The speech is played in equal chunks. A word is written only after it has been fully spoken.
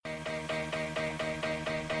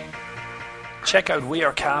Check out We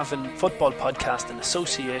Are Cavan football podcast in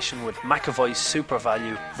association with McAvoy's Super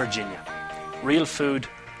Value, Virginia. Real food,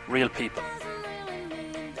 real people.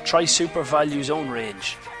 Try Super Value's own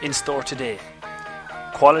range, in store today.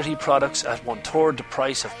 Quality products at 1/3 the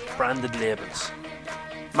price of branded labels.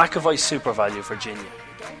 McAvoy's Super Value, Virginia.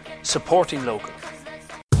 Supporting local.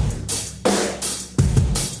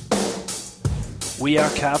 We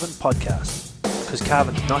Are Cavan podcast, because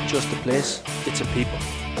Cavan's not just a place, it's a people.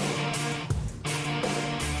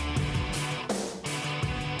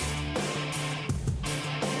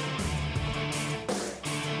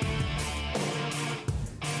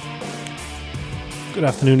 Good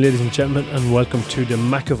afternoon, ladies and gentlemen, and welcome to the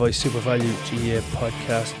McAvoy Super Value GA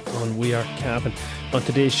podcast on We Are Cavan. On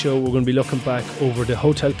today's show, we're going to be looking back over the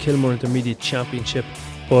Hotel Kilmore Intermediate Championship.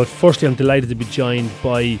 But firstly, I'm delighted to be joined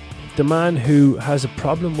by the man who has a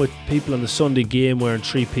problem with people on the Sunday game wearing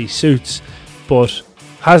three-piece suits, but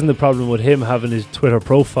hasn't a problem with him having his Twitter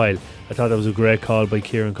profile. I thought that was a great call by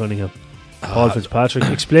Kieran Cunningham. Paul Fitzpatrick,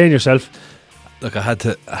 explain yourself. Look, I had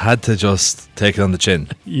to just take it on the chin.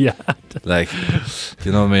 Yeah. Like,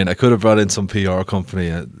 you know what I mean? I could have brought in some PR company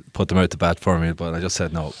and put them out to bat for me, but I just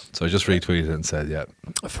said no. So I just retweeted it and said, yeah.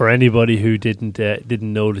 For anybody who didn't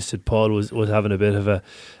notice that Paul was having a bit of a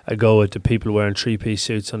go at the people wearing three-piece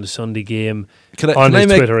suits on the Sunday game on his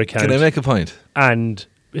Twitter account. Can I make a point? And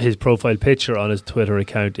his profile picture on his Twitter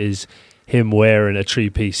account is him wearing a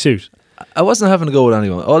three-piece suit. I wasn't having a go at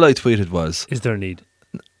anyone. All I tweeted was... Is there a need?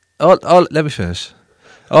 Let me finish.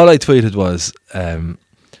 All I tweeted was, when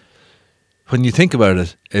you think about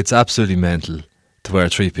it, it's absolutely mental to wear a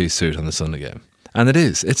three-piece suit on the Sunday game. And it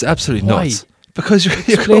is. It's absolutely nuts. Because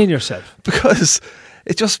Explain yourself. Because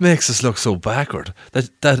it just makes us look so backward.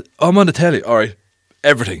 That I'm on the telly, alright,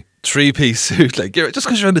 everything, three-piece suit. Like, just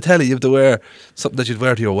because you're on the telly, you have to wear something that you'd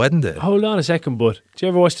wear to your wedding day. Hold on a second, but do you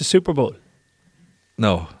ever watch the Super Bowl?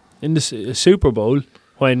 No. In the Super Bowl,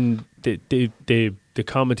 when the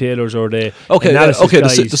commentators or the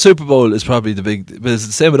the Super Bowl is probably the big, but it's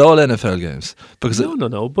the same with all NFL games because but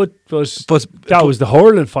that was the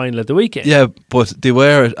hurling final at the weekend. Yeah, but they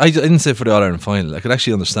wear it. I didn't say for the All Ireland final. I could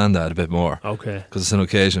actually understand that a bit more. Okay, because it's an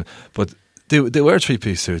occasion, but they wear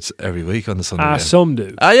three-piece suits every week on the Sunday game. Some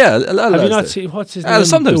do. Yeah, a lot of have you not seen what's his name?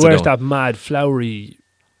 Sometimes who wears that mad flowery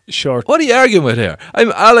short. What are you arguing with here?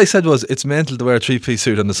 All I said was it's mental to wear a three-piece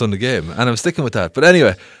suit on the Sunday game, and I'm sticking with that. But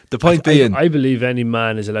anyway, the point being, I believe any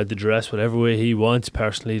man is allowed to dress whatever way he wants.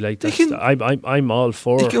 Personally, like I'm all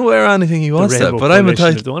for. He can wear anything he wants, but I'm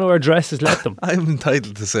entitled. If they want to wear dresses, let them. I'm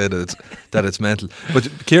entitled to say that it's mental. But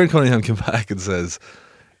Kieran Cunningham came back and says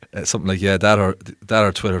something like, "Yeah, that are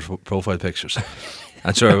Twitter profile pictures."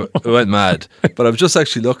 And sure, it went mad. But I was just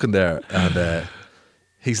actually looking there and.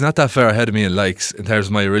 He's not that far ahead of me in likes in terms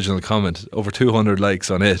of my original comment. Over 200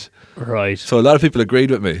 likes on it. Right. So a lot of people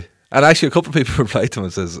agreed with me. And actually a couple of people replied to him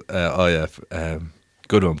and says,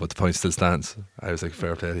 good one, but the point still stands. I was like,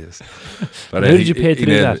 fair play to you. But who did you pay to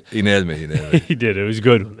do that? He nailed me. He did. It was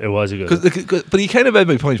good. It was a good one. But he kind of made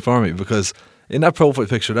my point for me because in that profile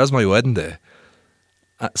picture, that's my wedding day.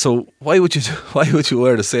 So why would you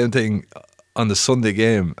wear the same thing on the Sunday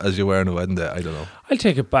game as you wear on a wedding day? I don't know. I'll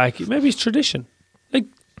take it back. Maybe it's tradition. Like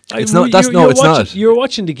it's not. It's not. You're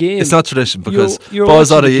watching the game. It's not tradition because Buzz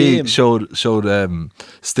Oddie showed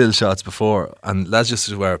still shots before, and lads just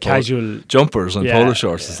wear casual jumpers and polo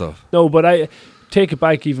shorts and stuff. No, but I take it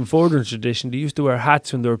back even further in tradition. They used to wear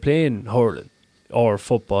hats when they were playing hurling or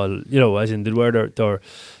football. You know, as in they'd wear their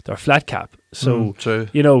flat cap. So true.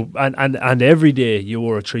 You know, and every day you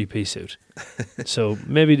wore a three-piece suit. So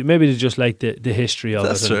maybe they just like the history of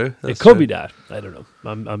That's it. True. It could be that. I don't know.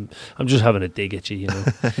 I'm just having a dig at you, you know.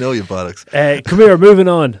 I know you bollocks. Come here, moving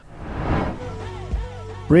on.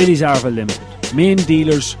 Brady's Arva Limited, main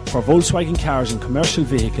dealers for Volkswagen cars and commercial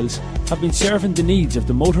vehicles, have been serving the needs of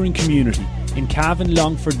the motoring community in Cavan,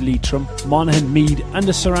 Longford, Leitrim, Monaghan, Meath and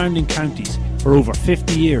the surrounding counties for over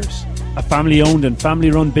 50 years. A family-owned and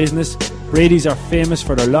family-run business, Brady's are famous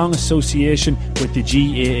for their long association with the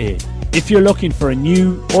GAA. If you're looking for a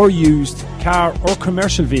new or used car or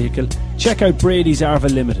commercial vehicle, check out Brady's Arva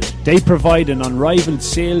Limited. They provide an unrivaled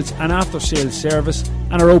sales and after-sales service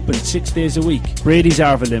and are open 6 days a week. Brady's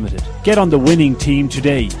Arva Limited. Get on the winning team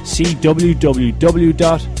today. See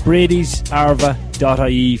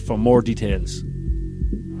www.bradysarva.ie for more details.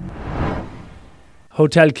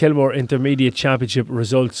 Hotel Kilmore Intermediate Championship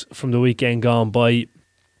results from the weekend gone by.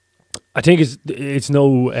 I think it's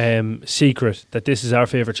no secret that this is our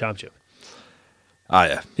favourite championship.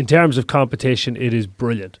 Yeah. In terms of competition, it is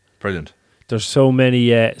brilliant. Brilliant. There's so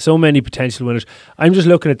many potential winners. I'm just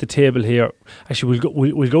looking at the table here. Actually,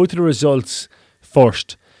 we'll go to the results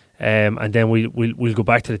first. and then we'll go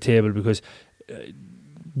back to the table, because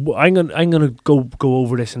I'm gonna go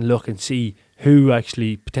over this and look and see who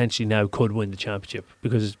actually potentially now could win the championship,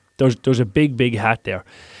 because there's a big hat there.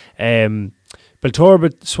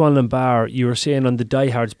 Belturbet, Swann and Bar, you were saying on the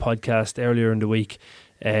Diehards podcast earlier in the week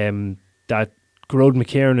that Gerard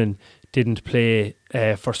McKiernan didn't play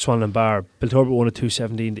for Swann and Bar. Belturbet won at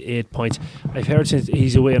 217 to 8 points. I've heard since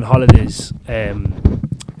he's away on holidays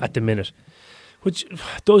at the minute, which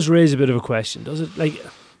does raise a bit of a question, does it? Like,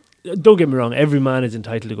 don't get me wrong, every man is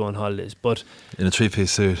entitled to go on holidays, but in a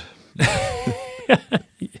 3-piece suit.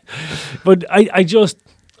 But I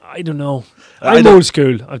don't know. I'm old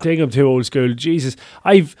school. I'm taking him too old school. Jesus,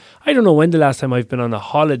 I don't know when the last time I've been on a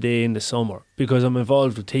holiday in the summer, because I'm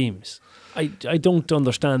involved with teams. I don't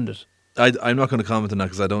understand it. I'm not going to comment on that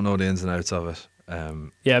because I don't know the its and outs of it.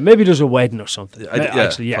 Yeah, maybe there's a wedding or something.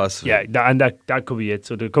 Possibly. And that could be it.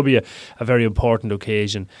 So there could be a very important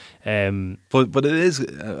occasion. But it is.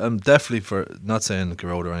 I'm definitely for not saying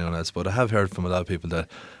Gerard or anyone else, but I have heard from a lot of people that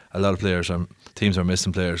a lot of teams are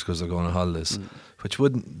missing players because they're going on holidays, which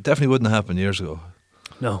definitely wouldn't happen years ago.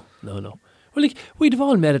 No. Well, like, we'd have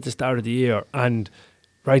all met at the start of the year, and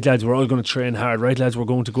right, lads, we're all going to train hard. Right, lads, we're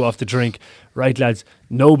going to go off the drink. Right, lads,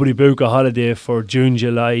 nobody book a holiday for June,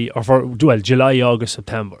 July, or July, August,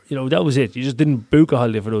 September. You know, that was it. You just didn't book a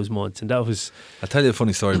holiday for those months, and that was. I'll tell you a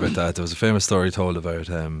funny story about that. There was a famous story told about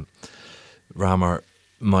Ramor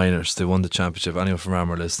Miners. They won the championship. Anyone from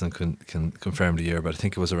Ramor listening can confirm the year, but I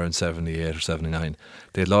think it was around 78 or 79.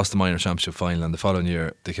 They had lost the minor championship final, and the following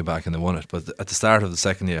year they came back and they won it. But at the start of the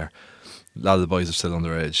second year, a lot of the boys are still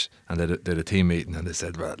underage, and they had a team meeting, and they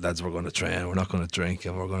said, well, lads, we're going to train, we're not going to drink,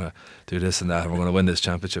 and we're going to do this and that, and we're going to win this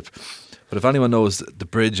championship. But if anyone knows the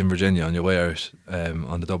bridge in Virginia on your way out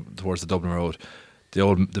towards the Dublin Road,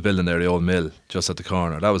 the building there, the old mill just at the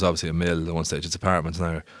corner, that was obviously a mill at one stage. It's apartments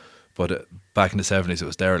now, but back in the 70s it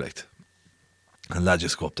was derelict, and lads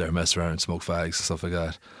just go up there, mess around, smoke fags and stuff like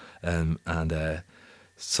that. And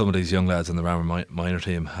some of these young lads on the Ramor minor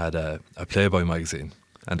team had a Playboy magazine,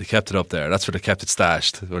 and they kept it up there. That's where they kept it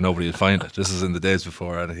stashed, where nobody would find it. This is in the days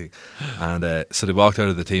before anything. And so they walked out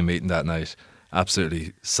of the team meeting that night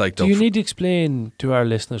absolutely psyched up. Do you need to explain to our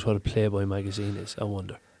listeners what a Playboy magazine is, I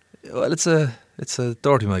wonder? Well, it's a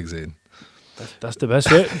dirty magazine. That's the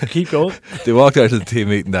best way. Keep going. They walked out of the team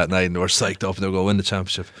meeting that night and they were psyched up and they were going to win the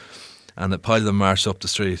championship. And a pile of them marched up the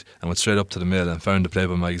street and went straight up to the mill and found the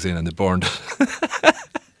Playboy magazine, and they burned it.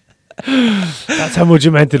 That's how much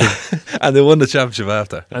you meant to them. And they won the championship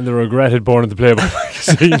after. And they regretted burning the Playboy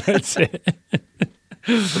magazine, let's say.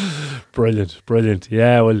 Brilliant.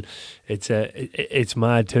 Yeah, well, it's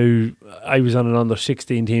mad too. I was on an under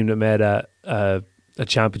 16 team that made a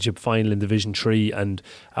championship final in Division 3, and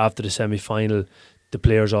after the semi final, the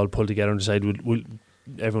players all pulled together and decided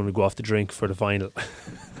everyone would go off the drink for the final.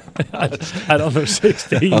 at under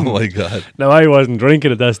 16. Oh my God. Now, I wasn't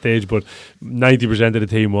drinking at that stage, but 90% of the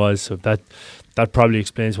team was, so that probably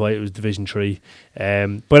explains why it was Division 3.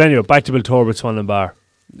 But anyway, back to Belturbet, Swann and Bar.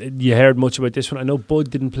 You heard much about this one? I know Bud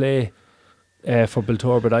didn't play for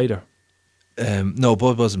Belturbet either. No,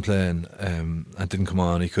 Bud wasn't playing and didn't come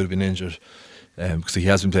on. He could have been injured because he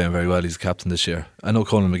has been playing very well. He's captain this year. I know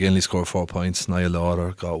Colin McGinley scored 4 points. Niall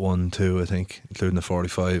Lauder got 1, 2, I think, including the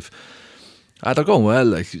 45. They're going well.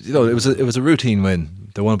 Like, you know, it was a routine win.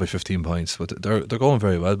 They won by 15 points, but they're going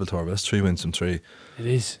very well. Belturbet. That's 3 wins from 3. It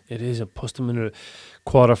is. It puts them in a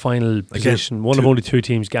quarter-final position. One of only 2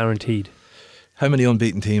 teams guaranteed. How many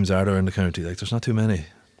unbeaten teams are there in the county? Like, there's not too many.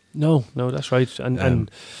 No, that's right. And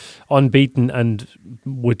unbeaten, and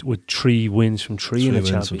with 3 wins from 3 in a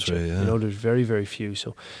championship. 3, yeah. You know, there's very, very few.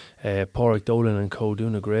 So Pádraig Dolan and co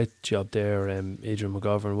doing a great job there. Adrian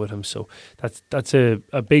McGovern with him. So that's a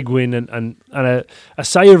big win and a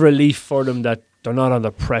sigh of relief for them that they're not under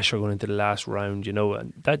pressure going into the last round. You know,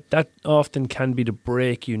 and that often can be the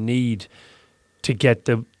break you need to get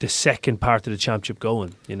the second part of the championship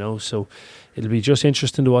going. You know, so it'll be just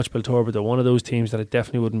interesting to watch Belturbet. They're one of those teams that I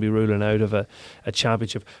definitely wouldn't be ruling out of a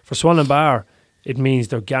championship. For Swann and Bar, it means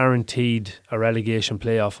they're guaranteed a relegation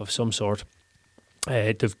playoff of some sort.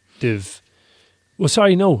 They've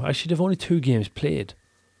only 2 games played.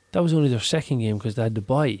 That was only their second game because they had to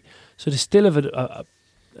bye. So they still have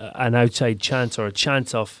an outside chance, or a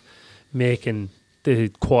chance of making the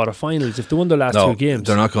quarterfinals if they won their last 2 games.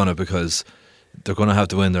 They're not going to, because they're going to have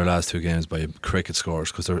to win their last 2 games by cricket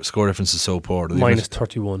scores, because their score difference is so poor. Minus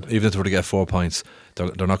 31. Even if they were to get 4 points, they're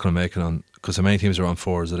not going to make it on, because how many teams are on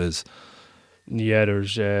 4 as it is? Yeah,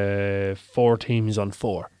 there's 4 teams on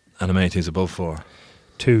 4. And how many teams above 4?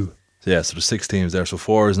 2. Yeah, so there's 6 teams there, so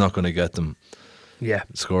 4 is not going to get them Yeah.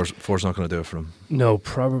 Four's not going to do it for them. No,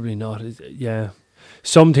 probably not. Yeah.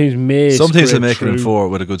 Some teams may. Some teams will scrape make it in through 4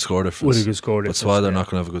 with a good score difference. with a good score But difference. Swa, they're yeah. not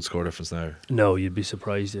going to have a good score difference now. No, you'd be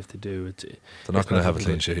surprised if they do. They're not going to have a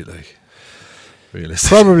clean sheet, like,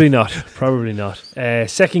 realistically. Probably not. Probably not.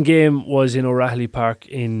 Second game was in O'Rahilly Park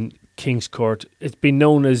in Kings Court. It's been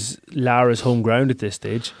known as Lara's home ground at this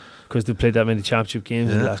stage because they've played that many championship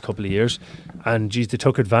games in the last couple of years. And geez, they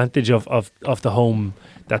took advantage of the home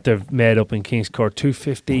that they've made up in Kings Court.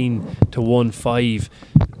 2-15 to 1-5.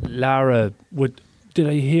 Lara did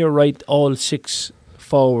I hear right? All 6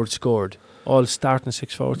 forwards scored. All starting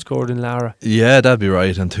 6 forwards scored in Lara. Yeah, that'd be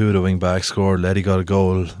right. And 2 of the wing backs scored. Letty got a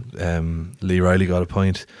goal. Lee Riley got a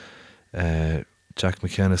point. Jack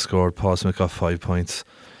McKenna scored. Paul Smith got 5 points.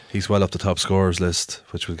 He's well up the top scorers list,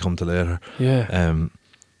 which we'll come to later. Yeah.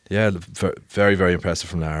 Very, very impressive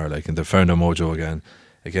from Lara. Like, and they found their mojo again.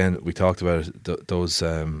 Again, we talked about it, those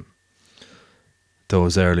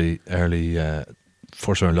early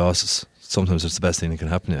first round losses. Sometimes it's the best thing that can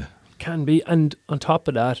happen to you. Can be. And on top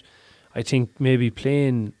of that, I think maybe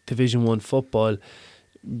playing Division 1 football,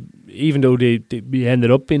 even though they ended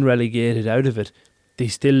up being relegated out of it, they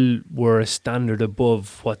still were a standard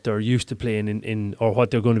above what they're used to playing in or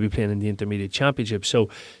what they're going to be playing in the Intermediate Championship. So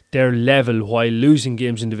their level, while losing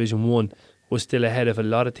games in Division 1, was still ahead of a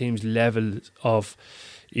lot of teams' levels of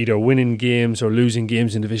either winning games or losing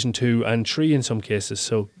games in Division 2 and 3 in some cases.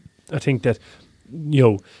 So I think that,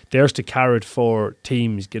 there's the carrot for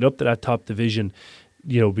teams, get up to that top division,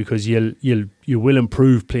 because you will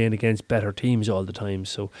improve playing against better teams all the time.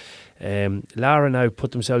 So Lara now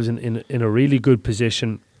put themselves in a really good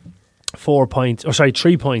position. 3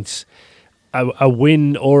 points. A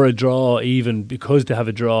win or a draw, even because they have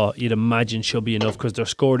a draw, you'd imagine should be enough because their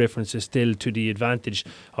score difference is still to the advantage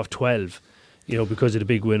of 12. Because of the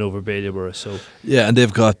big win over Ballyborough. So yeah, and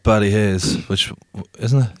they've got Ballyhaise, which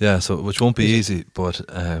isn't it? Yeah, so which won't be easy, but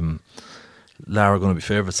Lara are going to be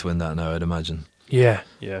favourites to win that now, I'd imagine. Yeah,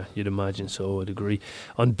 you'd imagine so. I'd agree.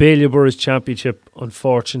 On Ballyborough's championship,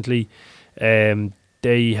 unfortunately,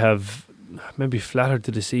 they have maybe flattered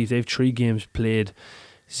to deceive. They've 3 games played,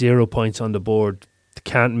 0 points on the board. They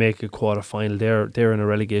can't make a quarter final. They're in a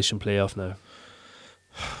relegation playoff now.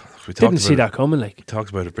 We didn't see that coming. We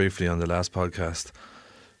talked about it briefly on the last podcast.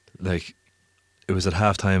 Like, it was at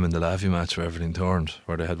half time in the Lavey match where everything turned,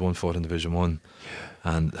 where they had 1 foot in Division 1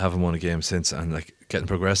 and haven't won a game since, and like getting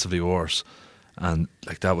progressively worse. And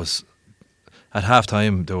like, that was at half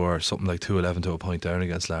time, they were something like 2-11 to a point down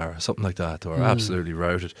against Lara, something like that. They were absolutely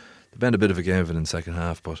routed. They been a bit of a game of it in the second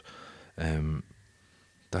half, but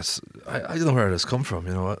that's I don't know where it has come from.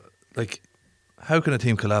 Like, how can a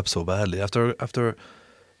team collapse so badly after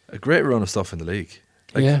a great run of stuff in the league?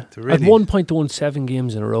 Like, really, at one point they won 7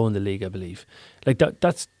 games in a row in the league, I believe. Like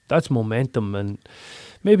that's momentum, and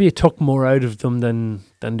maybe it took more out of them than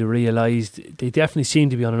they realised. They definitely seem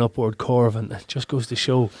to be on an upward curve, and it just goes to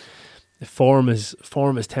show the form is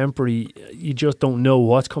temporary. You just don't know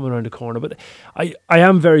what's coming around the corner. But I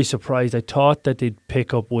am very surprised. I thought that they'd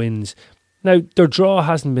pick up wins. Now, their draw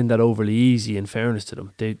hasn't been that overly easy, in fairness to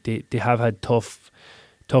them. They have had tough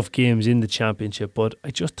games in the championship, but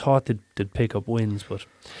I just thought they'd pick up wins. But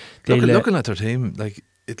looking at their team, like,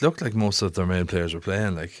 it looked like most of their main players were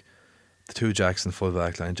playing. Like, the 2 Jacks in full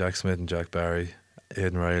back line, Jack Smith and Jack Barry,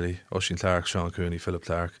 Aidan Riley, Oisin Clark, Sean Cooney, Philip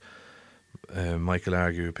Clark, Michael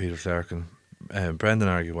Argue, Peter Clark, and Brendan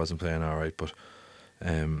Argue wasn't playing alright, but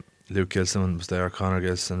Luke Gilson was there, Conor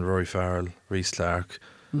Gilson, Rory Farrell, Reece Clark.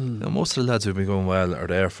 Most of the lads who've been going well are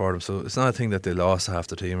there for them, so it's not a thing that they lost half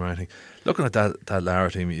the team or anything. Looking at that Lara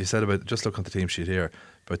team, you said about, just look at the team sheet here,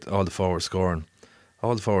 about all the forwards scoring.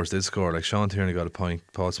 All the forwards did score. Like, Sean Tierney got a point,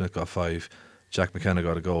 Paul Smith got 5, Jack McKenna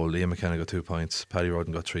got a goal, Liam McKenna got 2 points, Paddy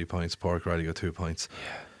Roden got 3 points, Pork Riley got 2 points.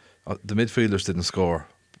 The midfielders didn't score,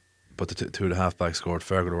 but the 2 of the half-backs scored.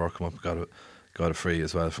 Fergal O'Rourke come up and got a free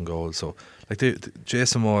as well from goal. So, like,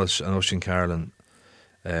 Jason Walsh and Oisin Carlin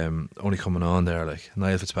only coming on there. Like,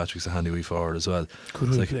 Niall Fitzpatrick's a handy wee forward as well.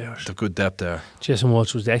 Good players. They've good depth there. Jason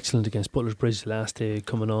Walsh was excellent against Butler's Bridge the last day,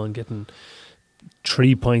 coming on, getting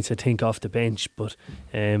 3 points, I think, off the bench. But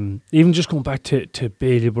even just going back to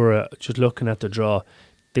Ballyborough, just looking at the draw,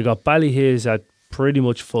 they got Ballyhaise at pretty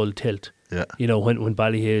much full tilt. Yeah. When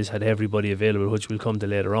Ballyhaise had everybody available, which we'll come to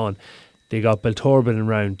later on. They got Belturbet in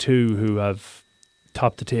round 2, who have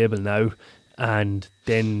topped the table now, and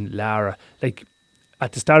then Lara. Like,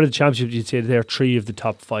 at the start of the championship, you'd say they're 3 of the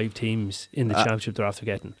top 5 teams in the championship they're after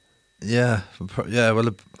getting. Yeah. Well,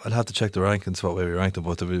 I'll have to check the rankings, what way we ranked them,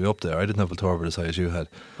 but they'll be up there. I didn't have Belturbet as high as you had.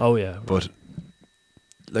 Oh yeah, right. But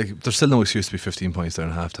like, there's still no excuse to be 15 points down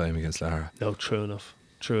at half time against Lara. No, true enough.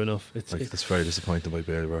 true enough. That's very disappointing by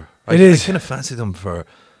Baylor. It is. I kind of fancied them for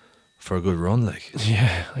a good run, like.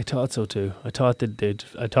 Yeah, I thought so too. I thought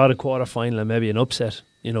I thought a quarter final and maybe an upset.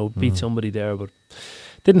 Beat somebody there, but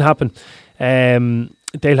didn't happen.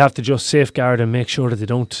 They'll have to just safeguard and make sure that they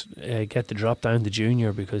don't get the drop down to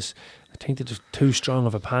junior, because I think they're just too strong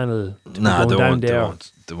of a panel to be going down there.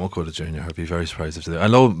 They won't go to junior. I'd be very surprised if they do. I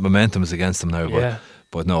know momentum is against them now,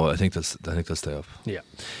 but no, I think they'll stay up. Yeah.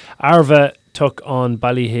 Arva took on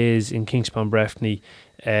Ballyhaise in Kingspan-Breffni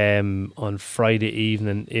on Friday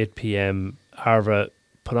evening, 8 p.m. Arva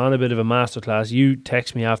put on a bit of a masterclass. You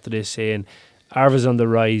text me after this saying Arva's on the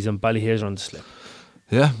rise and Ballyhaise are on the slip.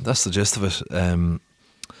 Yeah, that's the gist of it.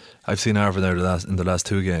 I've seen Arva there in the last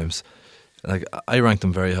two games. Like, I ranked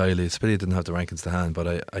them very highly. It's a pity I didn't have the rankings to hand,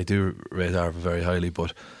 but I do rate Arva very highly.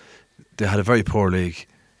 But they had a very poor league.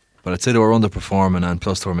 But I'd say they were underperforming, and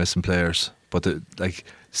plus they were missing players. But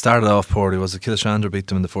started off poorly. Was it Killeshandra beat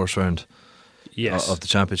them in the first round? Yes. Of the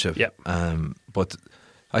championship? Yep. But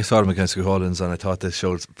I saw them against Cuchulains, and I thought they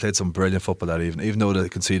played some brilliant football that evening, even though they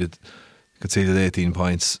conceded 18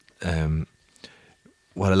 points.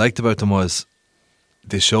 What I liked about them was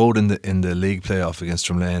they showed in the league playoff against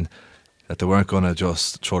Drumlane that they weren't going to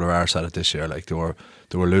just throw their arse at it this year. Like, they were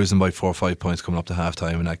losing by 4 or 5 points coming up to half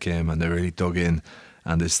time in that game, and they really dug in,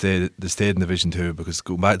 and they stayed in Division 2, because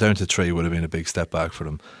going back down to 3 would have been a big step back for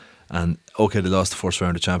them. And okay, they lost the first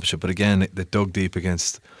round of championship, but again they dug deep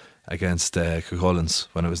against Cuchulains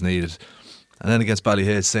when it was needed. And then against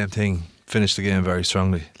Ballyhaise, same thing, finished the game very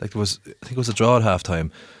strongly. Like, I think it was a draw at half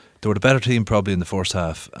time. They were the better team probably in the first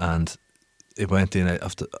half, and it went in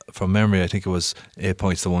from memory. I think it was 8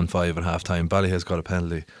 points to 1-5 at half time. Ballyhaise got a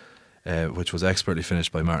penalty, which was expertly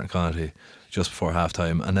finished by Martin Connaughey just before half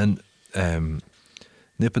time, and then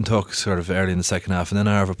nip and tuck sort of early in the second half, and then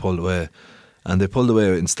Arva pulled away, and they pulled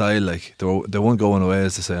away in style. Like, they weren't going away,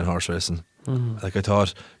 as they say in horse racing. Like, I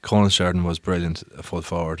thought Conan Sheridan was brilliant at full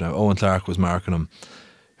forward. Now Owen Clark was marking him,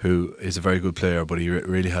 who is a very good player, but he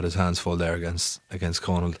really had his hands full there against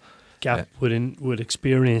Conal. Gap with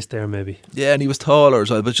experience there, maybe. Yeah, and he was taller as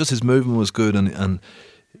well, but just his movement was good, and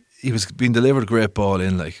he was being delivered a great ball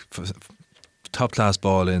in, like top class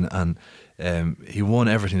ball in, and he won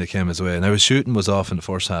everything that came his way. Now his shooting was off in the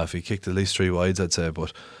first half. He kicked at least 3 wides, I'd say,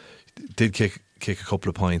 but did kick a couple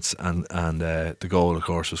of points, and the goal, of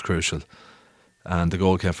course, was crucial. And the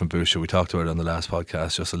goal came from Boucher. We talked about it on the last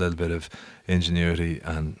podcast. Just a little bit of ingenuity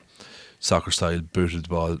and soccer style. Booted the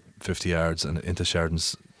ball 50 yards and into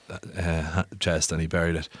Sheridan's chest, and he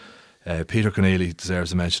buried it. Peter Keneally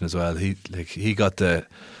deserves a mention as well. He got the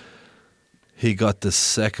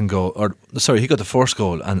second goal, he got the first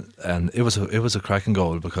goal, and it was a cracking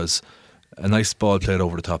goal, because a nice ball played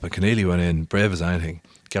over the top, and Keneally went in brave as anything.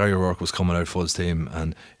 Gary O'Rourke was coming out full steam,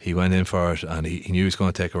 and he went in for it, and he knew he was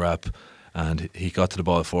going to take a rap, and he got to the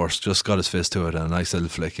ball first, just got his fist to it, and a nice little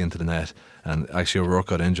flick into the net. And actually O'Rourke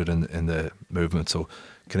got injured in the movement, so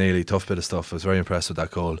Keneally, tough bit of stuff. I was very impressed with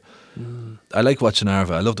that goal. I like watching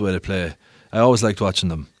Arva. I love the way they play. I always liked watching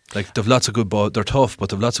them. Like, they've lots of good ball. They're tough, but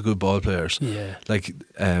they've lots of good ball players. Yeah. Like,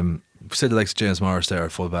 say the likes of James Morris there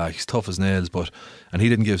at full back. He's tough as nails, and he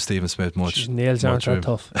didn't give Stephen Smith much. His nails aren't that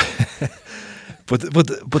tough. But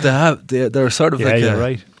they're sort of you're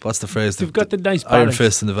right. What's the phrase? They've got the nice iron balance.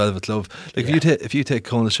 fist and the velvet glove. Like, if you take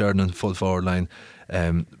Conal Sheridan on the full forward line,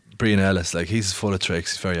 Brian Ellis, like, he's full of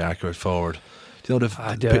tricks. He's very accurate forward. Do you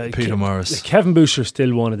know Peter Morris? Kevin Boucher is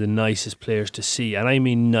still one of the nicest players to see, and I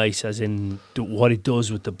mean nice as in what he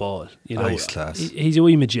does with the ball. You know, he's class. He's a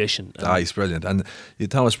wee magician. He's brilliant. And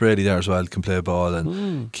Thomas Brady there as well can play a ball,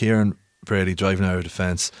 and Kieran Brady driving out of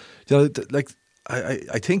defence. You know,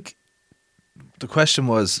 I think the question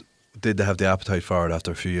was, did they have the appetite for it after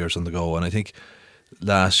a few years on the go? And I think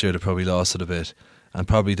last year they probably lost it a bit, and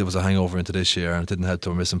probably there was a hangover into this year, and it didn't help they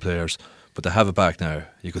were missing players. But they have it back now.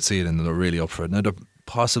 You could see it, and they're really up for it. Now they're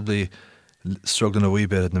possibly struggling a wee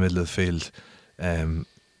bit in the middle of the field.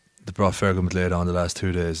 They brought Fergal McLeod on the last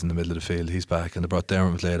 2 days in the middle of the field. He's back, and they brought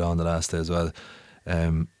Dermot McLeod on the last day as well.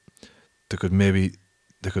 They could maybe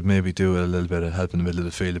do a little bit of help in the middle of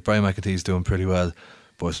the field. Brian McAtee's doing pretty well,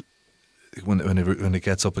 but when it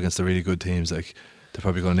gets up against the really good teams, like, they're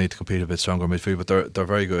probably going to need to compete a bit stronger midfield. But they're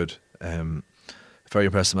very good. Very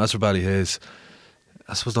impressive. As for Ballyhaise,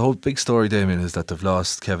 I suppose the whole big story, Damien, is that they've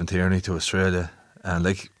lost Kevin Tierney to Australia, and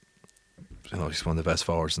he's one of the best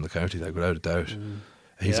forwards in the county, like, without a doubt.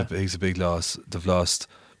 He's a big loss. They've lost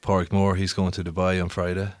Porrick Moore. He's going to Dubai on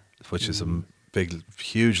Friday, which is a big,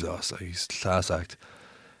 huge loss. Like, he's a class act.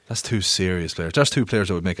 That's two serious players. That's two players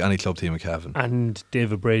that would make any club team in Cavan. And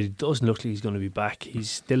David Brady doesn't look like he's going to be back. He's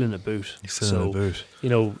still in a boot. He's still in a boot. You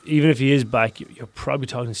know, even if he is back, you're probably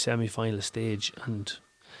talking semi-final stage, and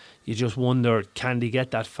you just wonder, can they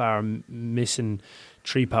get that far missing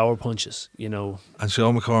 3 power punches, you know? And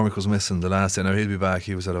Sean McCormick was missing the last day. Now he'll be back.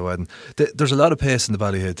 He was at a wedding. There's a lot of pace in the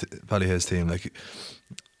Ballyheads team. Like,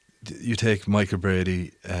 you take Michael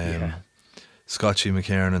Brady, Scotchy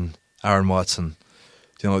McKiernan, Aaron Watson.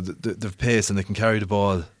 You know, they've pace and they can carry the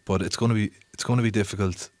ball, but it's going to be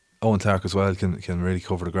difficult. Owen Clark as well can really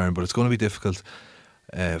cover the ground, but it's going to be difficult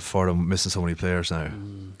for them missing so many players now.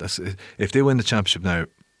 If they win the championship now,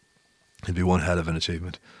 it'll be one hell of an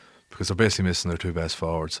achievement, because they're basically missing their 2 best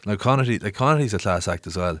forwards. Now Connerty's a class act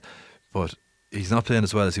as well, but he's not playing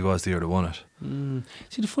as well as he was the year they won it.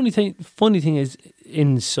 See, the funny thing is,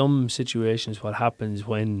 in some situations, what happens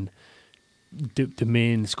when the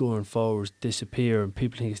main scoring forwards disappear and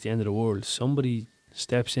people think it's the end of the world, somebody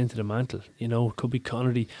steps into the mantle. You know, it could be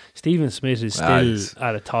Connerty. Stephen Smith is still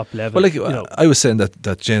at a top level. Well, like, I was saying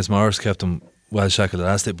that James Morris kept him well shackled the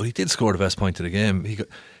last day, but he did score the best point of the game.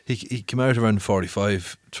 He came out around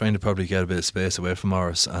 45, trying to probably get a bit of space away from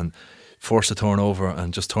Morris and forced a turnover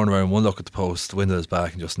and just turned around, one look at the post, winded his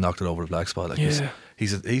back and just knocked it over the black spot. Like,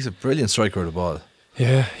 he's a brilliant striker of the ball.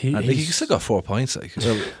 Yeah, he still got 4 points. Like,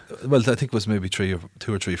 well, I think it was maybe 2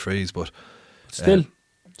 or 3 frees, but still,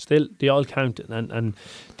 they all count. And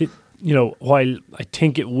you know, while I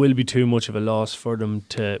think it will be too much of a loss for them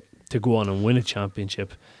to go on and win a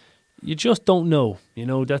championship, you just don't know. You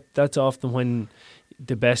know, that's often when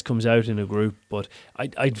the best comes out in a group. But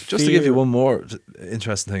I'd just to give you one more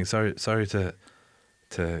interesting thing. Sorry to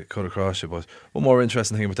cut across you, but one more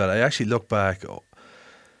interesting thing about that. I actually look back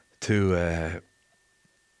to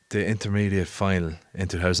the intermediate final in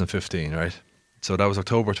 2015, right? So that was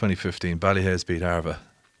October 2015. Ballyheads beat Arva.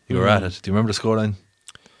 You were at it. Do you remember the scoreline?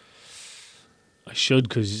 I should,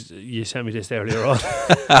 because you sent me this earlier on.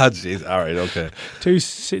 Ah, jeez. All right, okay.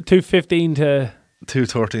 215 to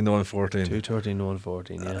 213 to 114. 213 to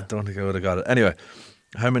 114. Yeah. I don't think I would have got it. Anyway,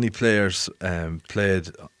 how many players played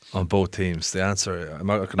on both teams? The answer,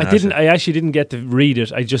 I actually didn't get to read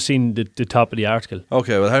it. I just seen the top of the article.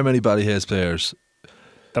 Okay, well, how many Ballyheads players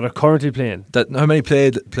that are currently playing? How many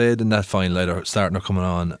played in that final, either starting or coming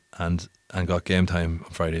on, and got game time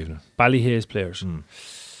on Friday evening? Ballyheads players.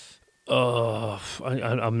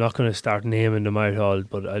 I'm not going to start naming them out all,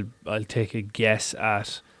 but I'll take a guess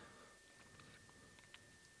at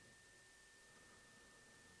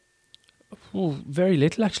very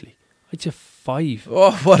little, actually. I'd say 5.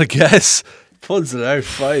 Oh, what a guess! Pulls it out.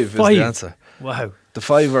 5 is the answer. Wow. The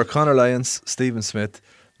 5 were Conor Lyons, Stephen Smith,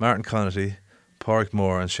 Martin Connerty, Pádraig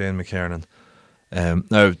Moore and Shane McKiernan.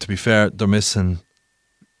 Now, to be fair, they're missing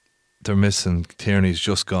Tierney's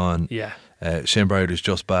just gone. Yeah. Shane Browder's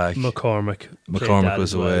just back. McCormick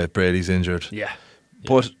was away. Well. Brady's injured. Yeah.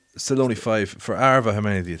 But still only 5. For Arva, how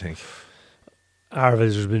many do you think? Arva,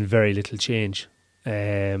 there's been very little change.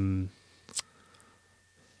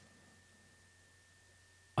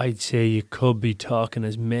 I'd say you could be talking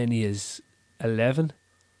as many as 11.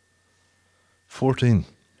 14.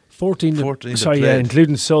 14 sorry, yeah,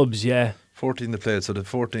 including subs, yeah. 14 that played. So the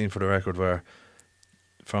 14 for the record were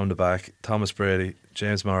from the back: Thomas Brady,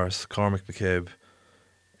 James Morris, Cormac McCabe,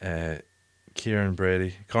 Kieran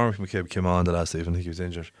Brady. Cormac McCabe came on the last evening. I think he was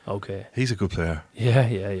injured. Okay. He's a good player.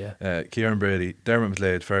 Yeah. Kieran Brady, Dermot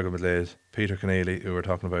McLeod, Fergal McLeod, Peter Keneally, who we're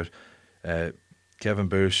talking about, Kevin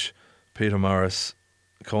Bush, Peter Morris,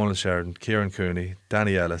 Conal Sheridan, Kieran Cooney,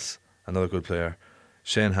 Danny Ellis, another good player,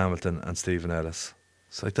 Shane Hamilton and Stephen Ellis.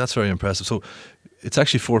 So that's very impressive. So it's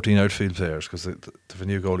actually 14 outfield players, because they've a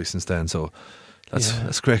new goalie since then. So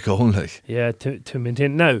that's great going. Like, yeah, to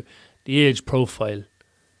maintain. Now, the age profile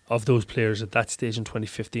of those players at that stage in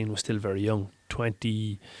 2015 was still very young,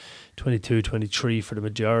 20, 22, 23 for the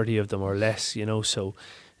majority of them or less, you know, so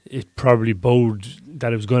it probably bode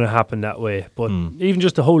that it was going to happen that way. But even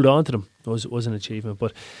just to hold on to them was an achievement.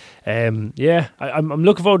 But I'm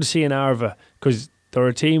looking forward to seeing Arva, because they're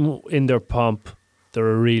a team in their pomp. They're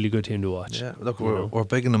a really good team to watch. Yeah, look, we're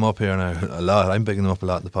bigging them up here now a lot. I'm bigging them up a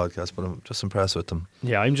lot in the podcast, but I'm just impressed with them.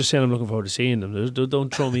 Yeah, I'm just saying I'm looking forward to seeing them.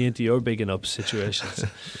 Don't throw me into your bigging up situations,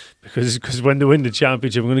 because when they win the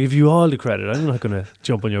championship, I'm going to give you all the credit. I'm not going to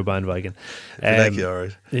jump on your bandwagon. Thank you, all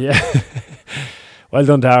right. Yeah. Well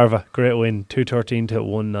done to Arva. Great win, 213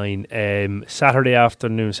 to 19. Saturday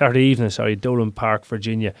evening, Dolan Park,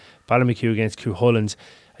 Virginia. Ballymacue against Cuchulains.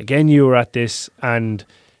 Again, you were at this, and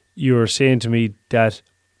you were saying to me that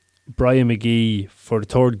Brian McGee, for the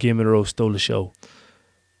third game in a row, stole the show.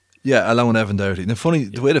 Yeah, along with Evan Doherty. Now, funny,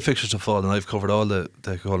 the way the fixtures have fallen, I've covered all the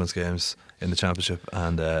Collins games in the championship,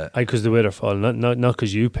 and because the way they're falling, not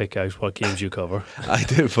because you pick out what games you cover. I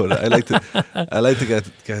do, but I like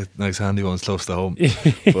to get nice handy ones close to home.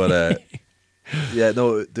 But yeah,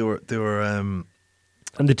 no, they were.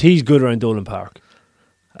 And the tea's good around Dolan Park.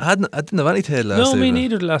 I didn't have any tail last No, time. me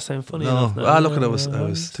neither the last time, funny enough. No, look, I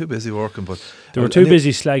was too busy working, but they were too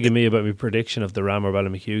busy slagging me about my prediction of the Ramor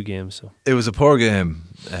Ballymacue game. So it was a poor game.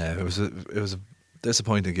 It was a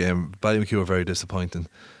disappointing game. Ballymacue were very disappointing.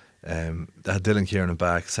 They had Dylan Kieran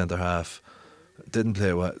back, centre half. Didn't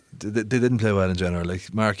play well. They didn't play well in general.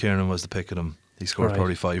 Like, Mark Kieran was the pick of them. He scored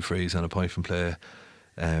probably 5 frees and a point from play.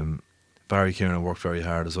 Barry Kieran worked very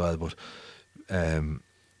hard as well, but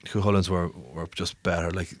Cuchulainns were just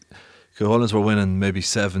better. Like, Cuchulainns were winning maybe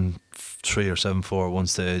 7-3 or 7-4 at one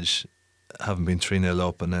stage, having been 3-0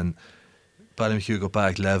 up, and then Ballymacue got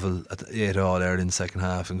back level at 8-all early in the second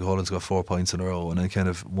half, and Cuchulainns got 4 points in a row, and then kind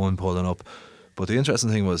of one pulling up. But the interesting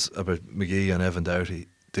thing was about McGee and Evan Doughty.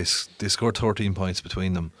 They scored 13 points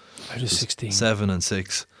between them. Out of 16. 7 and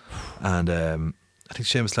 6. And I think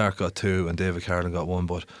Seamus Clark got 2 and David Carlin got 1.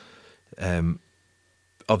 But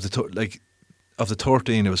of the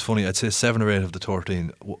 13, it was funny. I'd say 7 or 8 of the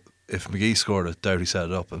 13. If McGee scored it, Doughty set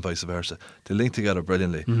it up, and vice versa. They linked together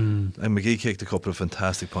brilliantly. And McGee kicked a couple of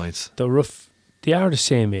fantastic points. They are the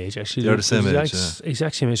same age, actually. They're the same age,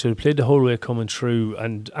 exact same age. So they played the whole way coming through,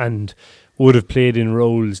 and would have played in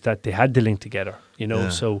roles that they had to link together. You know,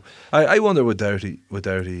 so I wonder would Doughty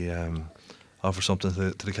offer something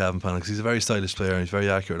to the Cavan panel, because he's a very stylish player and he's very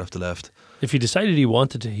accurate off the left. If he decided he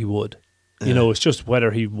wanted to, he would. You know, it's just whether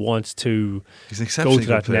he wants to go to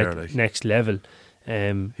that player, next level.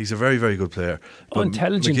 He's a very, very good player.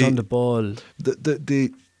 Intelligent McGee, on the ball.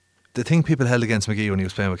 The thing people held against McGee when he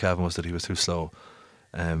was playing with Cavan was that he was too slow.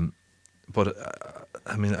 But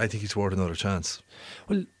I mean, I think he's worth another chance.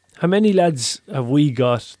 Well, how many lads have we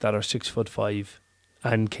got that are 6'5"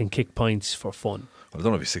 and can kick points for fun? Well, I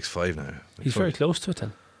don't know if he's 6'5" now. He's very close to it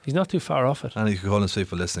then. He's not too far off it. And you can call his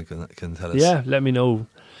people listening can tell us. Yeah, let me know.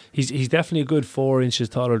 He's definitely a good 4 inches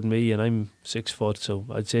taller than me, and I'm 6 foot, so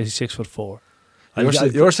I'd say he's 6'4".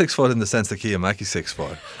 You're 6 foot in the sense that Cian Mackey's 6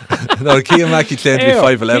 foot. No, Cian Mackey claimed to be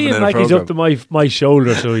 5'11" in a Mackey's programme. up to my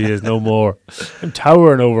shoulder, so he is no more. I'm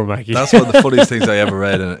towering over Mackey. That's one of the funniest things I ever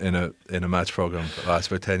read in a match programme. It's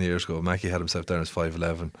about 10 years ago. Mackey had himself down as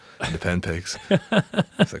 5'11" in the pen picks.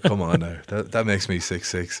 It's like, come on now, that makes me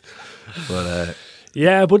 6'6". But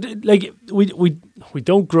yeah, but like we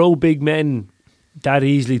don't grow big men that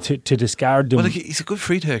easily to discard them. Well, like, he's a good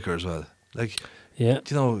free taker as well. Like, yeah,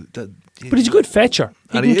 you know that. But he's a good fetcher.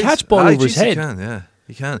 He can catch ball over his head.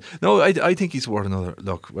 He can. No, I think he's worth another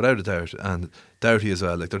look, without a doubt. And Doughty as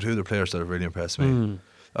well. Like, they're 2 of the players that have really impressed me.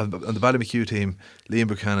 On the Ballymacue team, Liam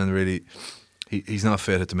Buchanan really, he's not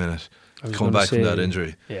fit at the minute. Coming back from that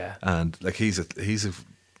injury. Yeah. And like, he's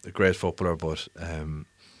a great footballer, but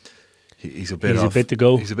he's a bit to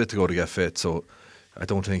go. He's a bit to go to get fit. So I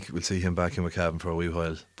don't think we'll see him back in McCavan for a wee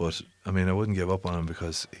while. But I mean, I wouldn't give up on him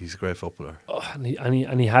because he's a great footballer. Oh, and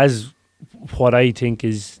he has what I think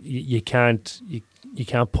is you can't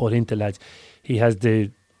put into lads. He has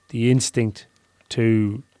the instinct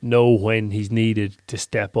to know when he's needed to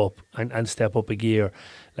step up and step up a gear,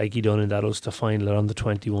 like he done in that Ulster final at under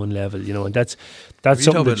 21 level. You know, and that's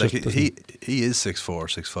something that like he is 6'4",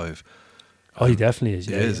 6'5". Oh, he definitely is.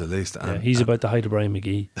 He is at least. Yeah, he's about the height of Brian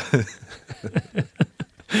McGee.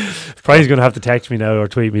 Probably going to have to text me now or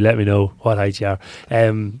tweet me, let me know what height you are.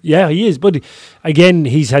 Yeah, he is. But again,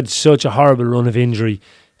 he's had such a horrible run of injury.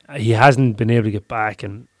 He hasn't been able to get back.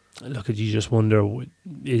 And look, you just wonder,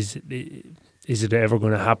 is it ever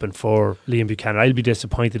going to happen for Liam Buchanan? I'll be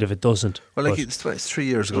disappointed if it doesn't. Well, like, it's 3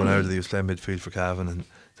 years ago now that he was playing midfield for Cavan and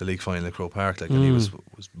the league final at Croke Park. Like, and he was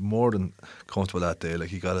more than comfortable that day. Like,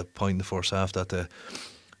 he got a point in the first half that day.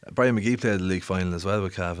 Brian McGee played the league final as well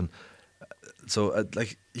with Cavan. So,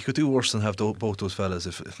 like, you could do worse than have both those fellas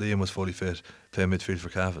if Liam was fully fit playing midfield for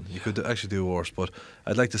Cavan. You could actually do worse, but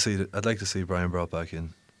I'd like to see Brian brought back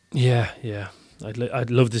in. Yeah. I'd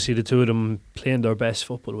love to see the 2 of them playing their best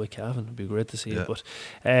football with Cavan. It'd be great to see it. But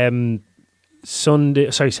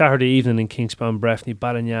Saturday evening in Kingspan Breffni,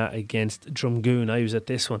 Ballinya against Drumgoon. I was at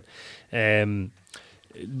this one. The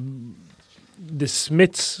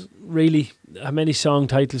Smiths, really, how many song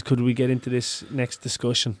titles could we get into this next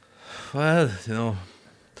discussion? Well, you know,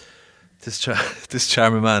 this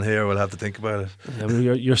charming man here will have to think about it. Yeah, well,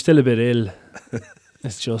 you're still a bit ill.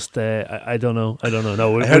 It's just, I don't know.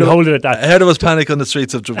 No, we'll hold it at that. I heard there was panic on the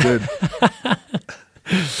streets of Drumgoon.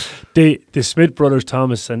 The Smith brothers,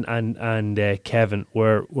 Thomas and Kevin,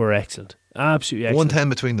 were excellent. Absolutely excellent. 110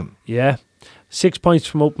 between them. Yeah. 6 points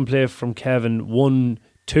from open play from Kevin,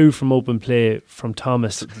 1-2 from open play from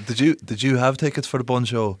Thomas. Did you have tickets for the Bun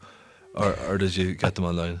Show, or did you get them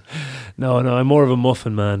online? No, I'm more of a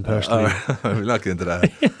muffin man personally. We're not getting into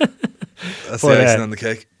that. That's the icing on the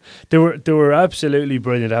cake. They were absolutely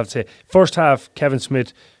brilliant, I have to say. First half, Kevin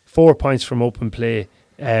Smith, 4 points from open play.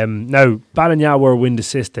 Now, Balagna were wind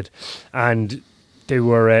assisted, and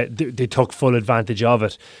they took full advantage of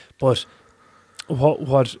it. But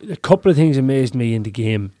what a couple of things amazed me in the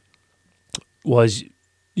game was,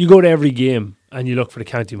 you go to every game and you look for the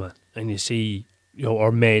county man and you see,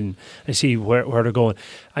 or men, and see where they're going.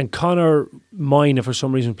 And Conor Moyna, for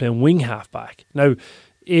some reason, playing wing half back. Now,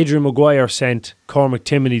 Adrian Maguire sent Cormac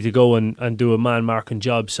Timoney to go and do a man marking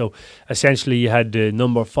job. So essentially you had the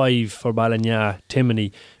number 5 for Balagna,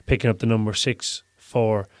 Timoney, picking up the number 6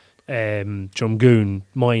 for Drumgoon,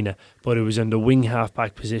 Moyna, but it was in the wing half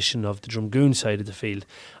back position of the Drumgoon side of the field,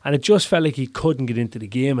 and it just felt like he couldn't get into the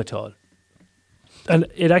game at all. And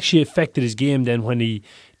it actually affected his game then when he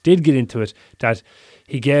did get into it, that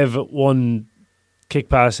he gave one kick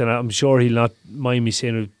pass, and I'm sure he'll not mind me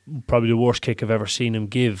saying it was probably the worst kick I've ever seen him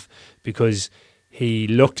give, because he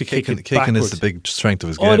looked to kick it backwards. Kicking is the big strength of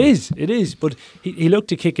his game. Oh, it is, but he looked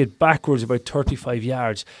to kick it backwards about 35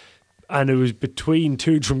 yards, and it was between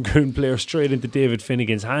two Drumgoon players straight into David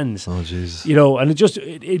Finnegan's hands. Oh, Jesus. And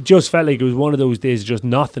it just felt like it was one of those days just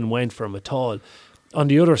nothing went for him at all. On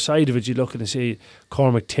the other side of it, you look and say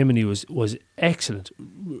Cormac Timoney was excellent.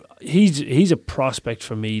 He's a prospect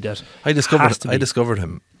for me that I discovered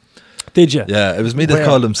him. Did you? Yeah, it was me that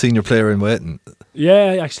called him senior player in waiting.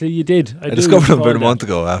 Yeah, actually you did. I discovered him about a month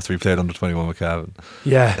ago after he played under 21 with Cavan.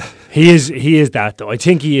 Yeah, he is that though. I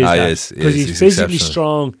think he is that, because he's physically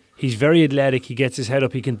strong. He's very athletic. He gets his head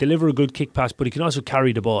up. He can deliver a good kick pass, but he can also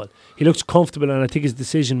carry the ball. He looks comfortable, and I think his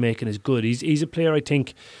decision making is good. He's a player I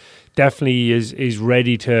think definitely is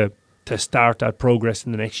ready to start that progress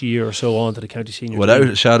in the next year or so on to the county senior without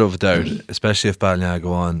team. a shadow of a doubt, especially if Balagna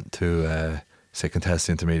go on to say contest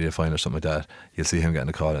the intermediate final or something like that, you'll see him getting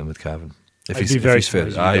a call in with Cavan. If he's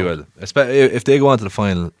fit. He will. If they go on to the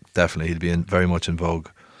final, definitely he'll be very much in vogue.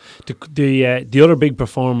 The other big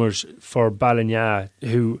performers for Balagna,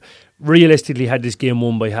 who realistically had this game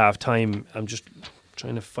won by half time, I'm just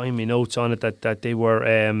trying to find my notes on it, that they were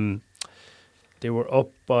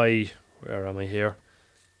up by, where am I here?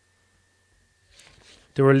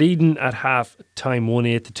 They were leading at half time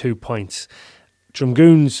 1-8 to 2 points.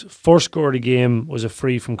 Drumgoon's first score of the game was a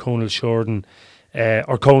free from Conal Shorten,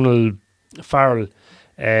 or Conal Farrell,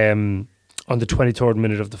 on the 23rd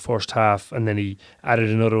minute of the first half, and then he added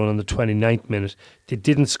another one on the 29th minute. They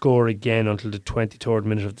didn't score again until the 23rd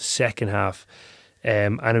minute of the second half,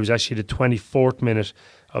 and it was actually the 24th minute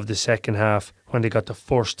of the second half when they got the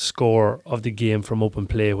first score of the game from open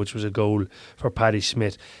play, which was a goal for Paddy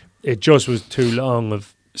Smith. It just was too long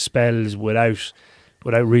of spells without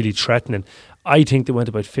really threatening. I think they went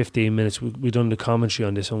about 15 minutes. We've done the commentary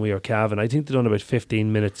on this when we were Cavan. I think they done about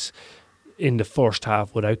 15 minutes in the first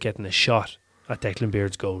half without getting a shot at Declan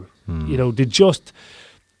Beard's goal. They just,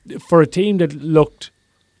 for a team that looked,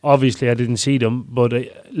 obviously I didn't see them, but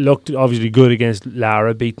it looked obviously good against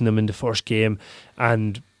Lara, beating them in the first game,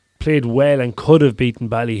 and played well and could have beaten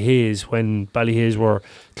Ballyhaise when Ballyhaise were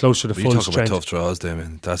closer to full strength. You talk about tough draws,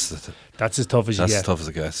 Damien. That's as tough as you get. That's as tough as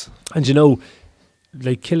it gets. And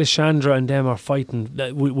like Kilishandra and them are fighting.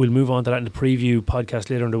 We'll move on to that in the preview podcast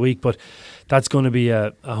later in the week, but that's going to be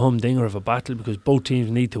a humdinger of a battle because both teams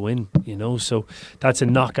need to win, so that's a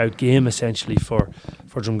knockout game essentially for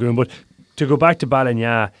Drumgoon. But to go back to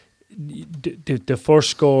Balagna, the first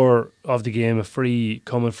score of the game, a free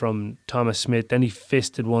coming from Thomas Smith, then he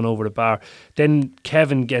fisted one over the bar, then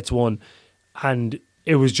Kevin gets one, and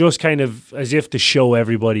it was just kind of as if to show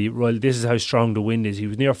everybody, well, this is how strong the wind is. He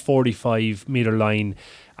was near 45 metre line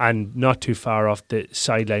and not too far off the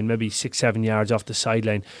sideline, maybe 6-7 yards off the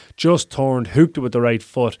sideline. Just turned, hooked it with the right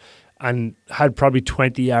foot, and had probably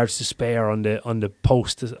 20 yards to spare on the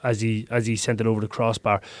post as he sent it over the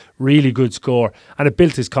crossbar. Really good score, and it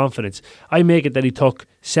built his confidence. I make it that he took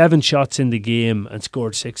 7 shots in the game and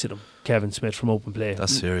scored 6 of them. Kevin Smith from open play.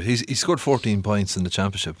 That's serious. He scored 14 points in the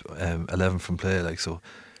championship, 11 from play.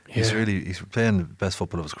 He's playing the best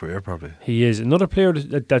football of his career, probably. He is. Another player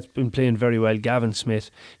that's been playing very well, Gavin Smith.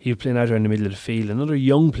 He was playing out there in the middle of the field. Another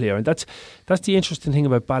young player, and that's the interesting thing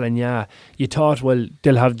about Balagna. You thought, well,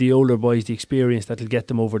 they'll have the older boys, the experience that'll get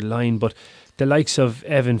them over the line, but the likes of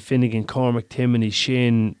Evan Finnegan, Cormac Timoney,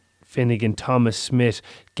 Shane Finnegan, Thomas Smith,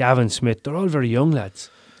 Gavin Smith, they're all very young lads.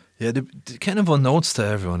 Yeah, they kind of unknowns to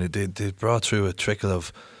everyone. They brought through a trickle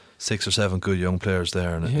of 6 or 7 good young players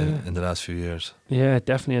there in the last few years. Yeah,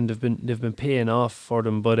 definitely, and they've been paying off for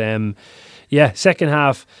them. But second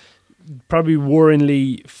half, probably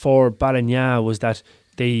worryingly for Balagna was that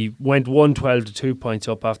they went 1-12 to 2 points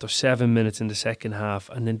up after 7 minutes in the second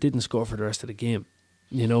half, and then didn't score for the rest of the game.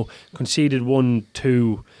 Conceded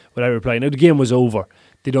 1-2 without reply. Now the game was over.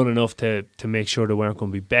 They done enough to make sure they weren't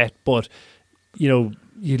going to be bet, but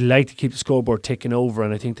you'd like to keep the scoreboard ticking over,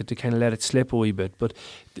 and I think that they kind of let it slip a wee bit. But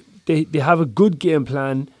they have a good game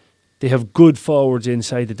plan. They have good forwards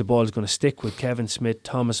inside that the ball is going to stick with. Kevin Smith,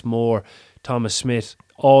 Thomas Moore, Thomas Smith,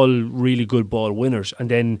 all really good ball winners.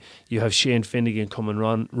 And then you have Shane Finnegan coming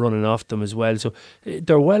running off them as well. So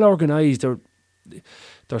they're well organised.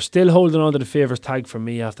 They're still holding on to the favourites tag for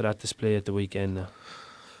me after that display at the weekend now.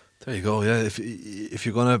 There you go. Yeah, if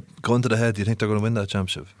you're going to go into the head, do you think they're going to win that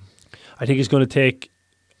championship? I think it's going to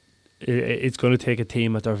take a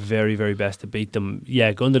team at their very, very best to beat them.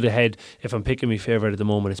 Yeah, gun to the head, if I'm picking my favourite at the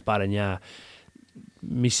moment, it's Balagna.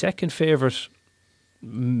 My second favourite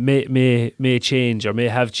may change or may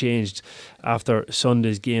have changed after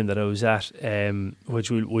Sunday's game that I was at,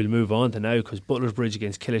 which we'll move on to now, because Butler's Bridge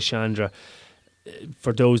against Killeshandra.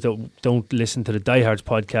 For those that don't listen to the Diehards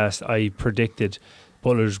podcast, I predicted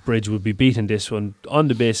Butler's Bridge would be beating this one on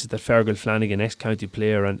the basis that Fergal Flanagan, ex-county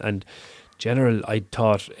player, and general, I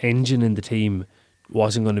thought engine in the team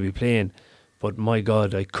wasn't going to be playing, but my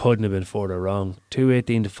God, I couldn't have been further wrong.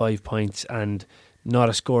 2-18 to 5 points, and not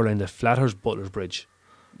a scoreline that flatters Butler's Bridge.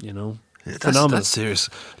 Phenomenal. That's serious.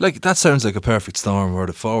 Like, that sounds like a perfect storm where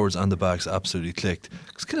the forwards and the backs absolutely clicked.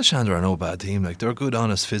 Because Killeshandra are no bad team. Like, they're a good,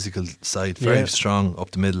 honest, physical side, very strong up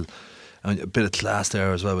the middle, and a bit of class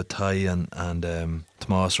there as well with Ty and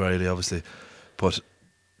Tomas Riley, obviously. But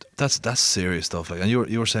that's serious stuff. Like, and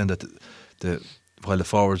you were saying that while the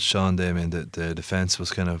forwards shone, the defence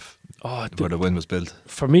was kind of where the win was built.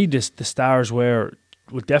 For me, the stars were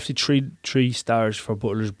definitely three stars for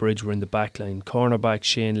Butler's Bridge were in the back line. Cornerback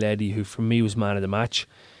Shane Leddy, who for me was man of the match.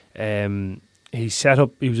 He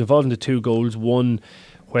was involved in the 2 goals. One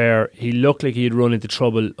where he looked like he had run into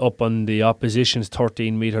trouble up on the opposition's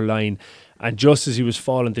 13-metre line, and just as he was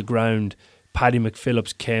falling to ground, Paddy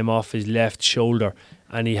McPhillips came off his left shoulder,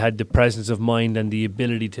 and he had the presence of mind and the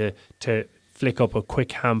ability to flick up a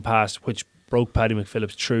quick hand pass, which broke Paddy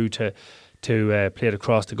McPhillips through to play it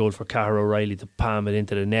across the goal for Cahir O'Reilly to palm it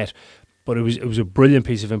into the net. But it was a brilliant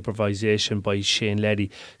piece of improvisation by Shane Leddy.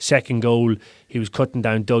 Second goal, he was cutting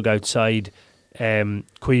down Doug outside.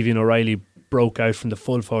 Queevy O'Reilly broke out from the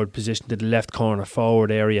full forward position to the left corner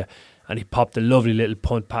forward area, and he popped a lovely little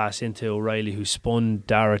punt pass into O'Reilly, who spun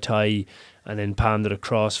Dara Ty and then palmed it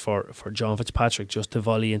across for John Fitzpatrick just to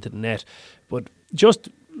volley into the net. But just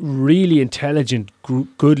really intelligent,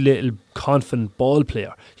 good little confident ball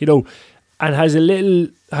player, and has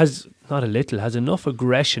enough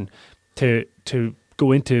aggression to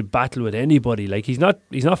go into battle with anybody. Like, he's not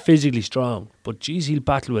physically strong, but geez, he'll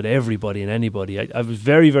battle with everybody and anybody. I was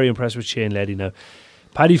very, very impressed with Shane Leddy. Now,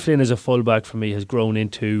 Paddy Flynn as a fullback for me has grown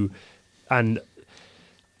into, and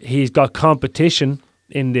he's got competition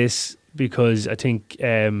in this because I think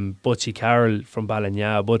Butsy Carroll from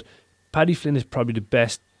Balagna, but Paddy Flynn is probably the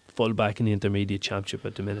best fullback in the intermediate championship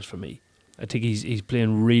at the minute for me. I think he's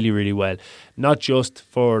playing really, really well. Not just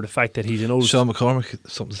for the fact that he's an old... Sean McCormick,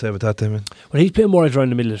 something to say about that, Damien? Well, he's playing more around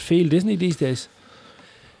the middle of the field, isn't he, these days?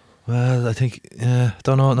 Well, I think,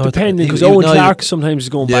 don't know. No, depending, because Owen Clark sometimes is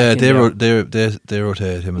going back in they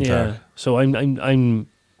rotate him and Clark. So I'm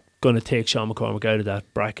going to take Sean McCormick out of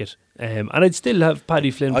that bracket. And I'd still have Paddy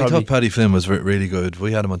Flynn probably. I thought Paddy Flynn was really good.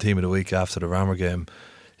 We had him on Team of the Week after the Rammer game.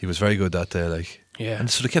 He was very good that day. And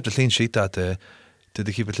so they kept a clean sheet that day. Did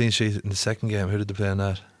they keep a clean sheet in the second game? Who did they play on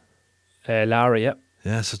that? Lara, yeah.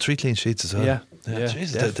 Yeah, so 3 clean sheets as well. Yeah,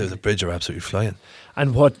 Jesus, the Bridge are absolutely flying.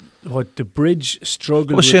 And what the Bridge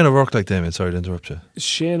struggled with... Shane O'Rourke like, Damien? Sorry to interrupt you.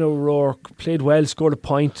 Shane O'Rourke played well, scored a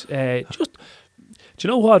point. Do you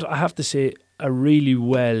know what? I have to say, a really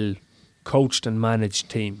well coached and managed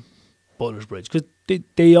team, Butler's Bridge, because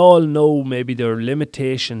they all know maybe their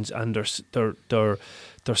limitations and their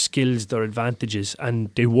skills, their advantages, and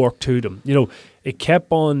they work to them. It kept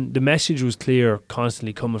on, the message was clear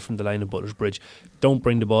constantly coming from the line of Butler's Bridge. Don't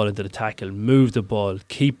bring the ball into the tackle, move the ball,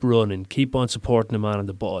 keep running, keep on supporting the man on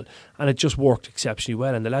the ball. And it just worked exceptionally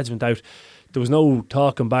well. And the lads went out, there was no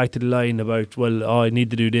talking back to the line about, I need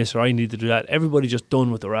to do this or I need to do that. Everybody just done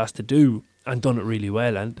what they were asked to do and done it really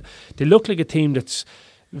well. And they look like a team that's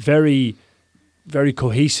very, very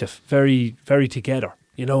cohesive, very, very together.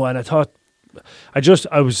 And I thought,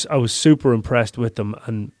 I was super impressed with them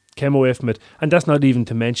and came away from it. And that's not even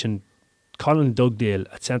to mention Colin Dugdale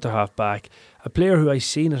at centre-half back, a player who I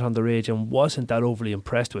seen it on the range and wasn't that overly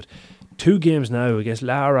impressed with. 2 games now against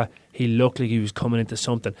Lara, he looked like he was coming into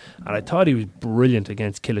something, and I thought he was brilliant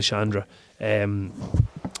against Killashandra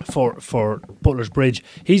for Butler's Bridge.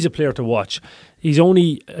 He's a player to watch. He's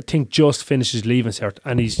only, I think, just finished his leaving cert,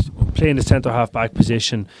 and he's playing the centre half back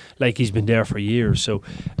position like he's been there for years. So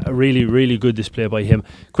a really, really good display by him.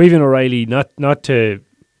 Caoimhín O'Reilly, not to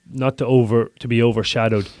be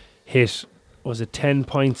overshadowed, hit, was it 10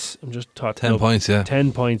 points? I'm just talking 10 points, yeah.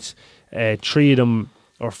 10 points. 3 of them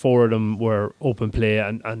or 4 of them were open play,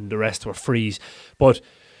 and the rest were frees. But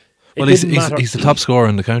he's the top scorer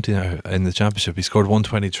in the county now in the championship. He scored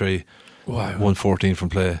 123, 114 from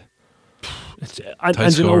play.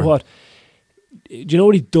 And you know what? Do you know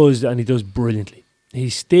what he does? And he does brilliantly.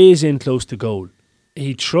 He stays in close to goal.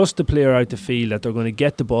 He trusts the player out the field that they're going to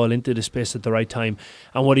get the ball into the space at the right time.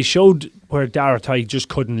 And what he showed where Dara Tighe just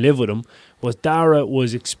couldn't live with him was Dara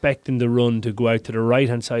was expecting the run to go out to the right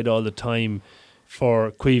hand side all the time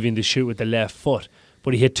for Caoimhín to shoot with the left foot.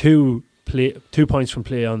 But he hit 2 points from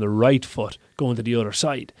play on the right foot going to the other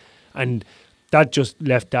side. And that just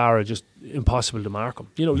left Dara just impossible to mark him.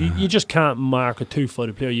 You know, you just can't mark a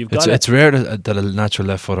 2-footed player. It's rare that a natural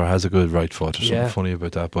left footer has a good right foot. There's something funny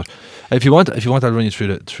about that. But if you want, I'll run you through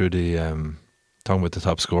the talking about the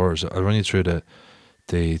top scorers. I'll run you through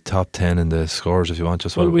the top 10 in the scores if you want.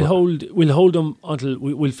 We'll hold them until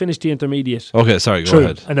we'll finish the intermediate. Okay, sorry, go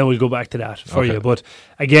ahead. And then we'll go back to that for you. But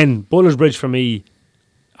again, Butler's Bridge for me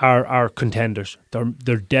are contenders.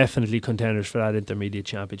 They're definitely contenders for that intermediate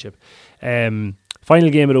championship.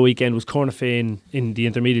 Final game of the weekend was Cornafane in the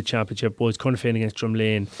intermediate championship, was Cornafane against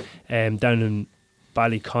Drumlane down in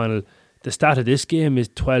Ballyconnell. The stat of this game is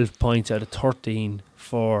 12 points out of 13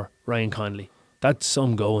 for Ryan Connolly. That's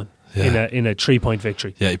some going in a 3-point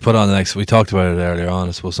victory. Yeah, he put on we talked about it earlier on.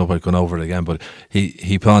 I suppose nobody's going over it again, but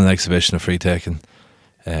he put on an exhibition of free taking,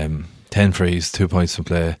 10 frees, 2 points from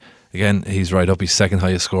play. Again, he's right up. He's second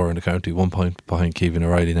highest scorer in the county, 1 point behind Caoimhín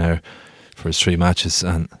O'Reilly now for his 3 matches.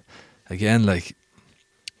 And again, I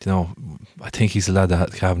think he's a lad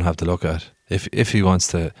that Cavan have to look at if he wants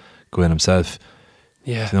to go in himself.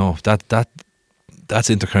 Yeah, that's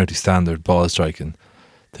intercounty standard ball striking.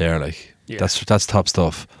 There, that's top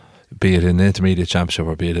stuff. Be it in the intermediate championship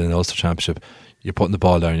or be it in the Ulster championship, you're putting the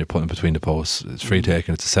ball down, you're putting it between the posts. It's free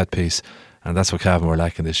taking, it's a set piece, and that's what Cavan were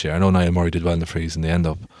lacking this year. I know Niall Murray did well in the frees and they end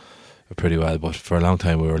up pretty well, but for a long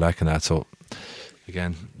time we were lacking that. So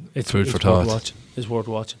again, it's food for thought. It's worth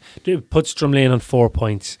watching. It puts Drumlane on 4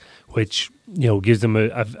 points, which gives them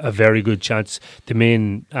a very good chance. The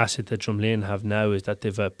main asset that Drumlane have now is that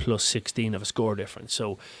they've a plus 16 of a score difference,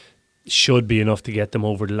 so should be enough to get them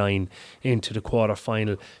over the line into the quarter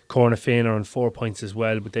final. Cornafane are on 4 points as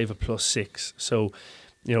well, but they've a plus 6. So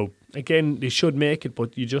again, they should make it,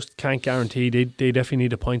 but you just can't guarantee. They definitely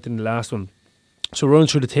need a point in the last one. So running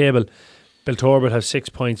through the table, Belturbet have 6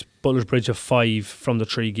 points, Butler's Bridge have 5 from the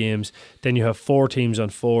 3 games. Then you have 4 teams on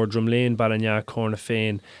 4, Drumlane, Ballinagh,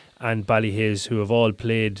 Cornafane and Ballyhaise, who have all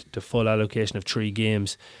played the full allocation of 3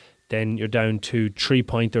 games. Then you're down to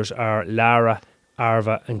 3-pointers are Lara,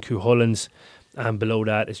 Arva and Cuhullins, and below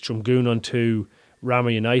that it's Drumgoon on 2, Rammer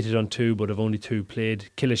United on 2 but have only 2 played,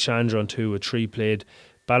 Killashandra on 2 with 3 played,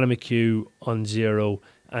 Ballymacue on 0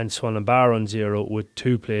 and Swallenbar on 0 with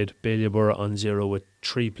 2 played, Ballyborough on 0 with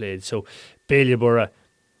 3 played. So Ballyborough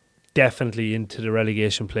definitely into the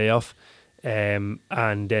relegation playoff, and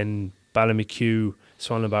then Ballymacue,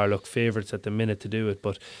 Swallenbar look favourites at the minute to do it,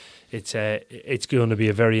 but it's going to be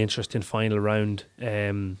a very interesting final round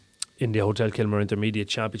in the Hotel Kilmore Intermediate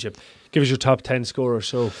Championship. Give us your top 10 scorers.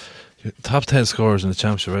 So top 10 scorers in the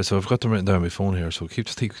championship, right? So I've got them written down on my phone here, so keep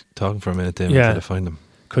talking for a minute then until I find them.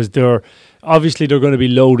 Because they're going to be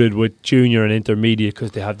loaded with junior and intermediate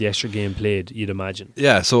because they have the extra game played, you'd imagine.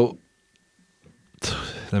 Yeah, so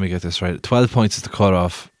let me get this right. 12 points is the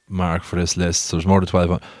cut-off mark for this list, so there's more than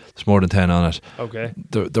 12. There's more than 10 on it. Okay.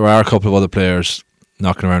 There are a couple of other players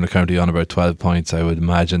knocking around the county on about 12 points. I would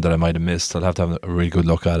imagine that I might have missed. I'll have to have a really good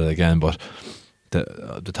look at it again, but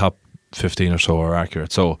the top 15 or so are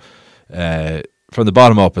accurate. So from the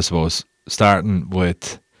bottom up, I suppose, starting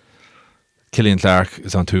with Killian Clark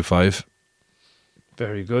is on 2-5.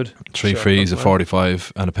 Very good. 3 frees, a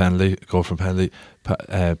 45 and a penalty, goal from penalty.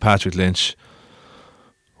 Patrick Lynch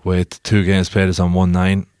with 2 games played is on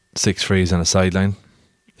 1-9, 6 frees and a sideline.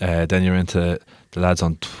 Then you're into the lads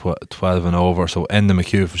on 12 and over. So Enda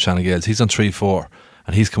McHugh from Shannon Gales, he's on 3-4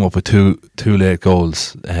 and he's come up with two late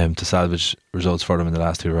goals to salvage results for them in the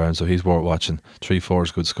last 2 rounds. So he's worth watching. 3-4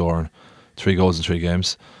 is good scoring. 3 goals in 3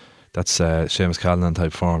 games. That's Seamus Callanan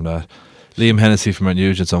type form. That Liam Hennessy from Mount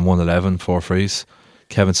Nugent's on 111, 4 frees.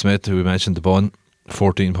 Kevin Smith, who we mentioned, the bun,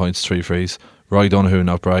 14 points, 3 frees. Roy Donoghue and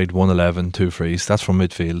Upright, 111, 2 frees. That's from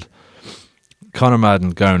midfield. Conor Madden,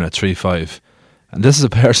 Garner, 3-5. And this is a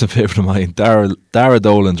personal favourite of mine. Dara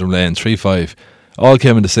Dolan from Lane, 3-5. All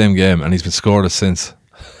came in the same game, and he's been scoreless since.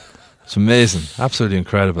 It's amazing. Absolutely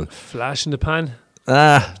incredible. Flash in the pan.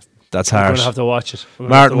 That's We're harsh. going to have to watch it.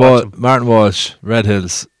 Martin Walsh, Red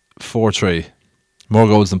Hills, 4-3. More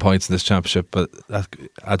goals than points in this championship, but that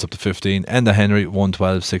adds up to 15. Enda Henry,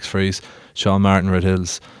 112, 6 frees. Sean Martin, Red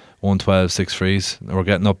Hills, 112, 6 frees. We're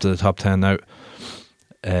getting up to the top 10 now.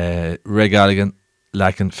 Ray Galligan,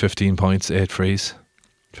 lacking 15 points, 8 frees.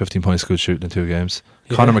 15 points good shooting in 2 games.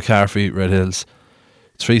 Yeah. Conor McCarthy, Red Hills,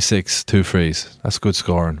 3-6, 2 frees. That's good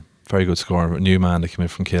scoring. Very good scoring. A new man that came in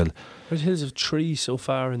from Kill. Red Hills have 3 so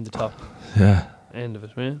far in the top end of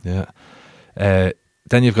it, man. Yeah.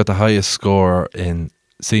 Then you've got the highest scorer in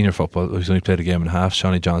senior football, who's only played a game and a half,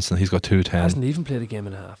 Shawnee Johnson. He's got 210. Hasn't even played a game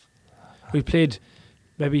and a half. We played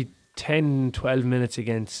maybe 10, 12 minutes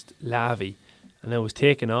against Lavi, and it was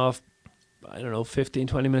taken off, 15,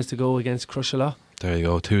 20 minutes to go against Crushala. There you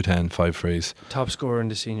go, 210, 5 frees. Top scorer in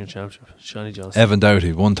the senior championship, Shawnee Johnson. Evan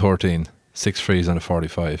Doughty, 113, 6 frees and a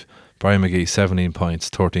 45. Brian McGee, 17 points,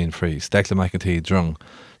 13 frees. Declan McEntee, Drung,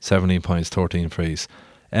 17 points, 13 frees.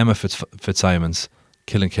 Emma Fitzsimons,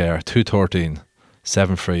 Killincare, 213,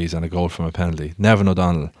 7 frees and a goal from a penalty. Nevin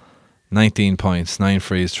O'Donnell, 19 points, 9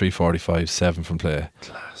 frees, 345, 7 from play.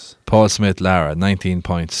 Class. Paul Smith, Lara, 19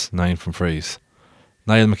 points, 9 from frees.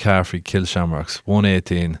 Niall McCaffrey, Kill Shamrocks,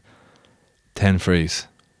 118, 10 frees.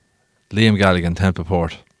 Liam Galligan,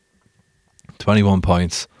 Templeport, 21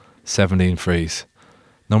 points, 17 frees.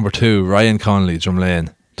 Number 2, Ryan Connolly,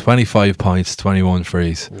 Drumlane, 25 points, 21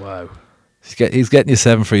 frees. Wow. He's getting you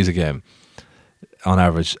 7 frees a game on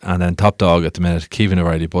average. And then top dog at the minute, Keevan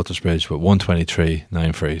O'Reilly, Buttersbridge, with 123,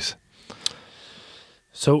 9 frees.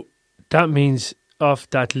 So that means off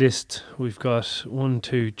that list, we've got 1,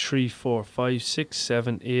 2, 3, 4, 5, 6,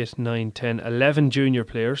 7, 8, 9, 10, 11 junior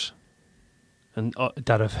players and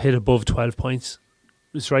that have hit above 12 points.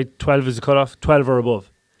 It's right, 12 is the cutoff, 12 or above.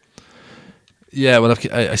 Yeah, well,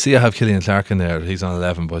 I see I have Killian Clark in there. He's on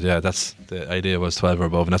 11, but yeah, that's the idea was 12 or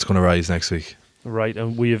above, and that's going to rise next week. Right,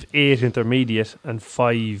 and we have 8 intermediate and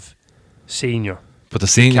 5 senior. But the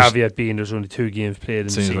seniors, caveat being there's only 2 games played in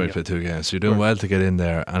the seniors senior. only played 2 games, so you're doing well to get in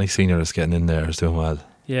there. Any senior that's getting in there is doing well.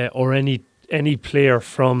 Yeah, or any player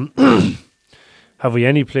from have we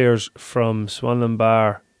any players from Swanland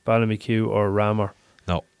Bar, Ballymacue or Rammer?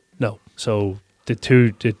 No. So the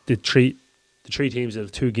three teams that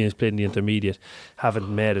have 2 games played in the intermediate haven't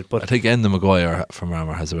made it. But I think Enda Maguire from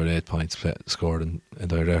Rammer has about 8 points scored in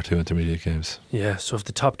their 2 intermediate games. Yeah, so if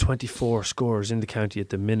the top 24 scorers in the county at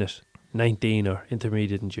the minute, 19 are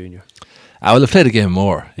intermediate and junior. I will have played a game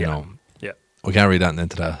more, you know. Yeah. We can't read that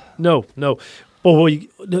into that. No.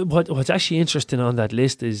 But what's actually interesting on that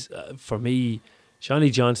list is, for me,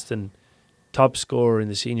 Shawnee Johnston, top scorer in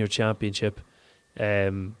the senior championship,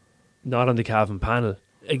 not on the Cavan panel.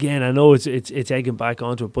 Again, I know it's egging back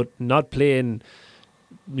onto it, but not playing,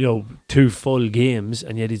 2 full games,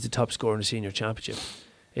 and yet he's the top scorer in the senior championship.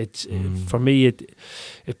 It's for me,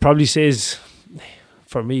 it probably says,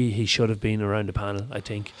 for me, he should have been around the panel. I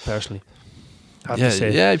think personally.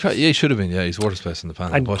 He should have been. Yeah, he's worth his place in the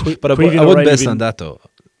panel. And But I wouldn't base on that though.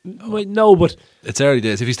 No, but it's early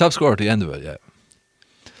days. If he's top scorer at the end of it, yeah.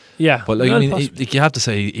 Yeah, but you have to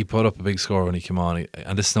say he put up a big score when he came on,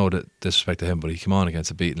 and this is no disrespect to him, but he came on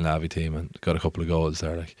against a beaten Lavi team and got a couple of goals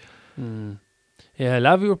there. Yeah,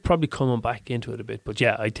 Lavi were probably coming back into it a bit, but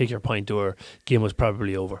yeah, I take your point. Their game was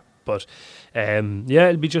probably over, but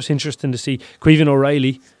it'll be just interesting to see. Queven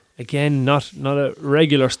O'Reilly, again, not a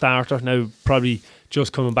regular starter now, probably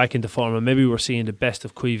just coming back into form, and maybe we're seeing the best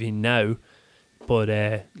of Queven now, but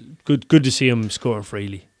good to see him scoring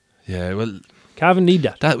freely. Yeah, well, Cavan need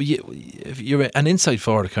that. If you're an inside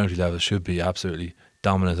forward at county level, should be absolutely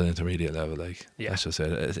dominant at intermediate level. That's just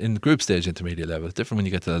it. In group stage intermediate level, it's different when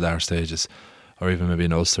you get to the latter stages, or even maybe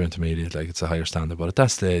an Ulster intermediate. It's a higher standard. But at that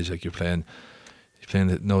stage, you're playing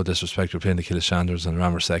no disrespect, you're playing the Killishanders and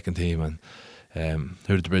Rammer second team, and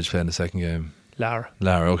who did the Bridge play in the second game? Lara.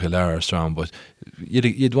 Okay, Lara are strong, but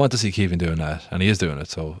you'd want to see Keevan doing that, and he is doing it.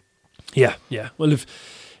 So yeah. Well,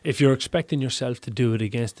 if you're expecting yourself to do it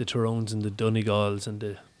against the Tyrones and the Donegals and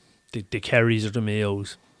the Kerrys or the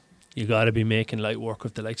Mayos, you got to be making light work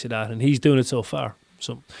of the likes of that, and he's doing it so far.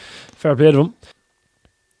 So fair play to him.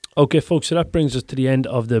 Okay, folks, so that brings us to the end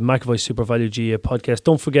of the McAvoy Super Value GA podcast.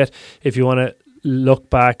 Don't forget, if you want to look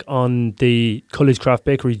back on the Cully's Craft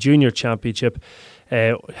Bakery Junior Championship,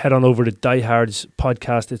 head on over to Diehards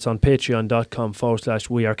podcast. It's on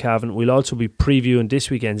patreon.com/wearecavan. We'll also be previewing this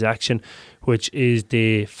weekend's action, which is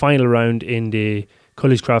the final round in the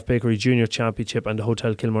Cully's Craft Bakery Junior Championship and the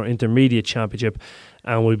Hotel Kilmore Intermediate Championship,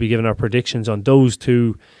 and we'll be giving our predictions on those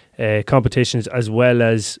two competitions, as well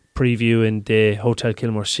as previewing the Hotel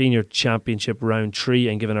Kilmore Senior Championship round 3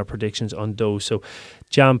 and giving our predictions on those. So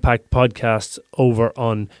jam-packed podcasts over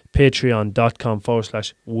on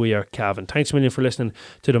patreon.com/wearecavan. Thanks a million for listening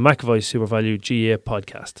to the McAvoy Super Value GA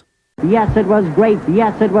podcast. Yes, it was great.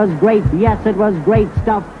 Yes, it was great. Yes, it was great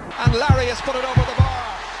stuff. And Larry has put it over the bar.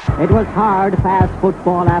 It was hard, fast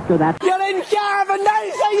football after that. You're in Cavan,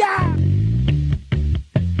 yeah!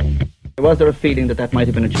 Was there a feeling that might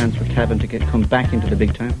have been a chance for Cavan to come back into the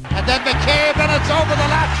big time? And then McCabe, and it's over the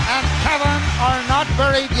lap, and Cavan are not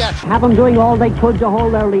buried yet. Cavan doing all they could to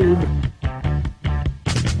hold their lead.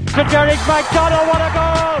 To Derek McDonald, what a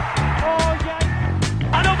goal! Oh, yes!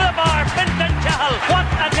 And over the bar, Fintan Cahill, what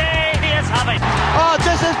a day he is having! Oh,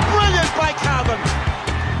 this is brilliant by Cavan.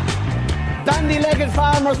 Dandy-legged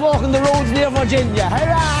farmers walking the roads near Virginia.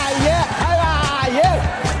 Hurrah, yeah! Hurrah,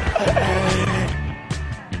 yeah!